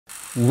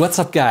What's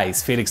up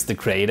guys, Felix the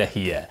Creator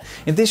here.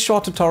 In this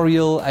short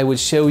tutorial I will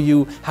show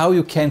you how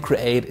you can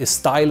create a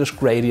stylish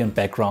gradient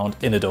background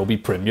in Adobe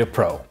Premiere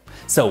Pro.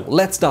 So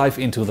let's dive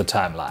into the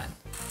timeline.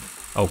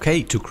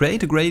 Okay, to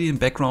create a gradient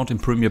background in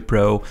Premiere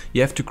Pro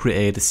you have to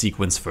create a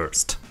sequence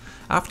first.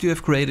 After you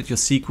have created your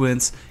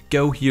sequence,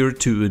 go here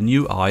to a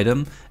new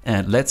item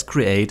and let's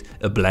create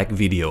a black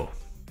video.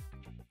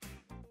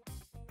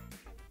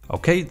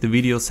 Okay, the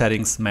video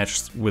settings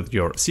match with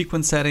your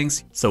sequence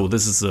settings. So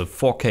this is a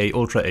 4K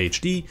Ultra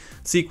HD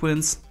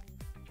sequence.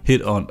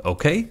 Hit on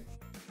OK.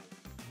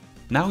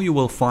 Now you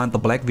will find the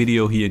black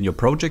video here in your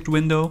project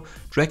window.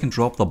 Drag and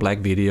drop the black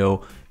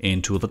video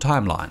into the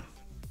timeline.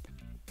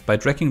 By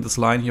dragging this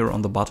line here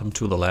on the bottom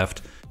to the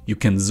left, you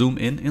can zoom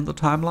in the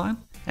timeline.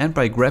 And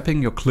by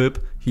grabbing your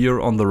clip here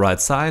on the right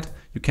side,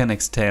 you can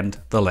extend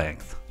the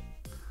length.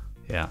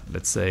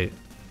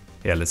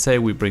 Let's say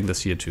we bring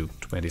this here to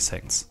 20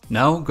 seconds.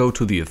 Now go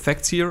to the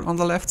effects here on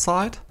the left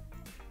side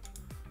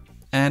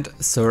and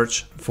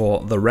search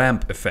for the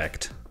ramp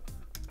effect.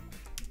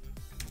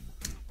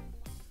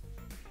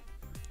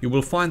 You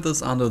will find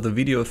this under the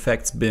video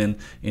effects bin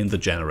in the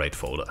generate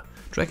folder.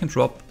 Drag and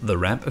drop the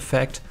ramp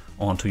effect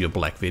onto your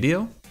black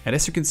video. And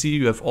as you can see,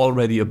 you have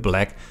already a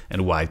black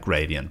and white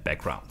gradient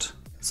background.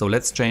 So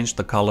let's change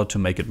the color to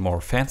make it more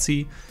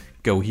fancy.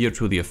 Go here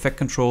to the effect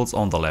controls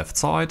on the left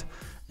side.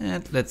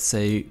 And let's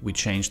say we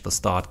change the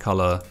start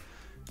color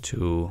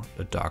to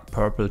a dark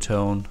purple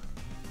tone.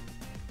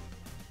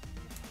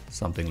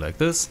 Something like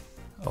this.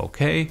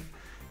 Okay.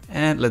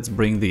 And let's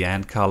bring the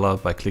end color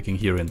by clicking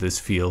here in this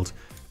field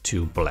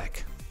to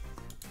black.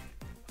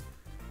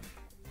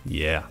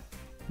 Yeah.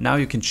 Now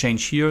you can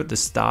change here the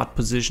start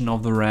position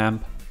of the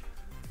ramp.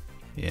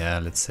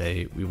 Let's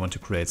say we want to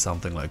create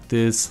something like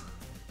this.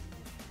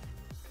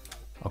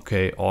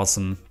 Okay,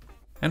 awesome.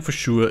 And for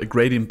sure, a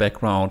gradient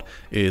background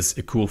is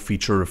a cool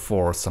feature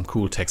for some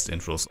cool text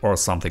intros or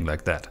something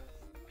like that.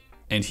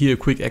 And here a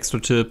quick extra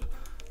tip.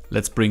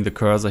 Let's bring the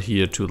cursor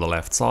here to the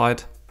left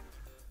side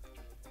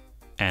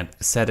and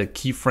set a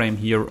keyframe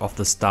here of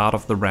the start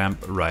of the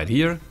ramp right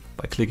here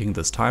by clicking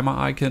this timer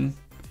icon.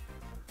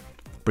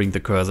 Bring the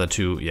cursor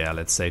to,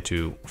 let's say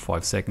to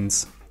 5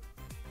 seconds.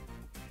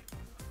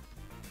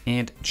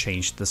 And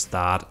change the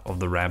start of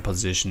the ramp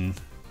position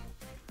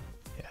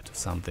to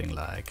something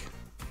like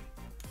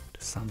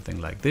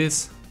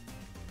this.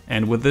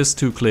 And with these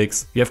 2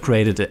 clicks, you have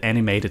created an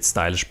animated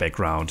stylish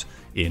background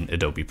in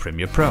Adobe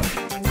Premiere Pro.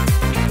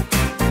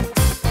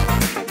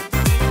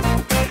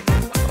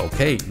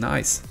 Okay,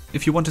 nice.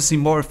 If you want to see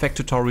more effect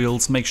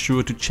tutorials, make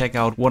sure to check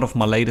out one of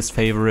my latest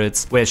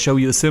favorites, where I show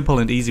you a simple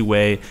and easy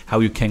way how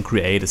you can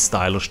create a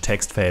stylish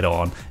text fade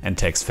on and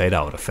text fade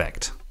out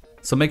effect.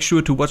 So make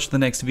sure to watch the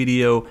next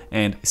video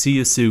and see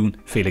you soon,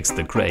 Felix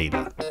the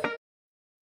Creator.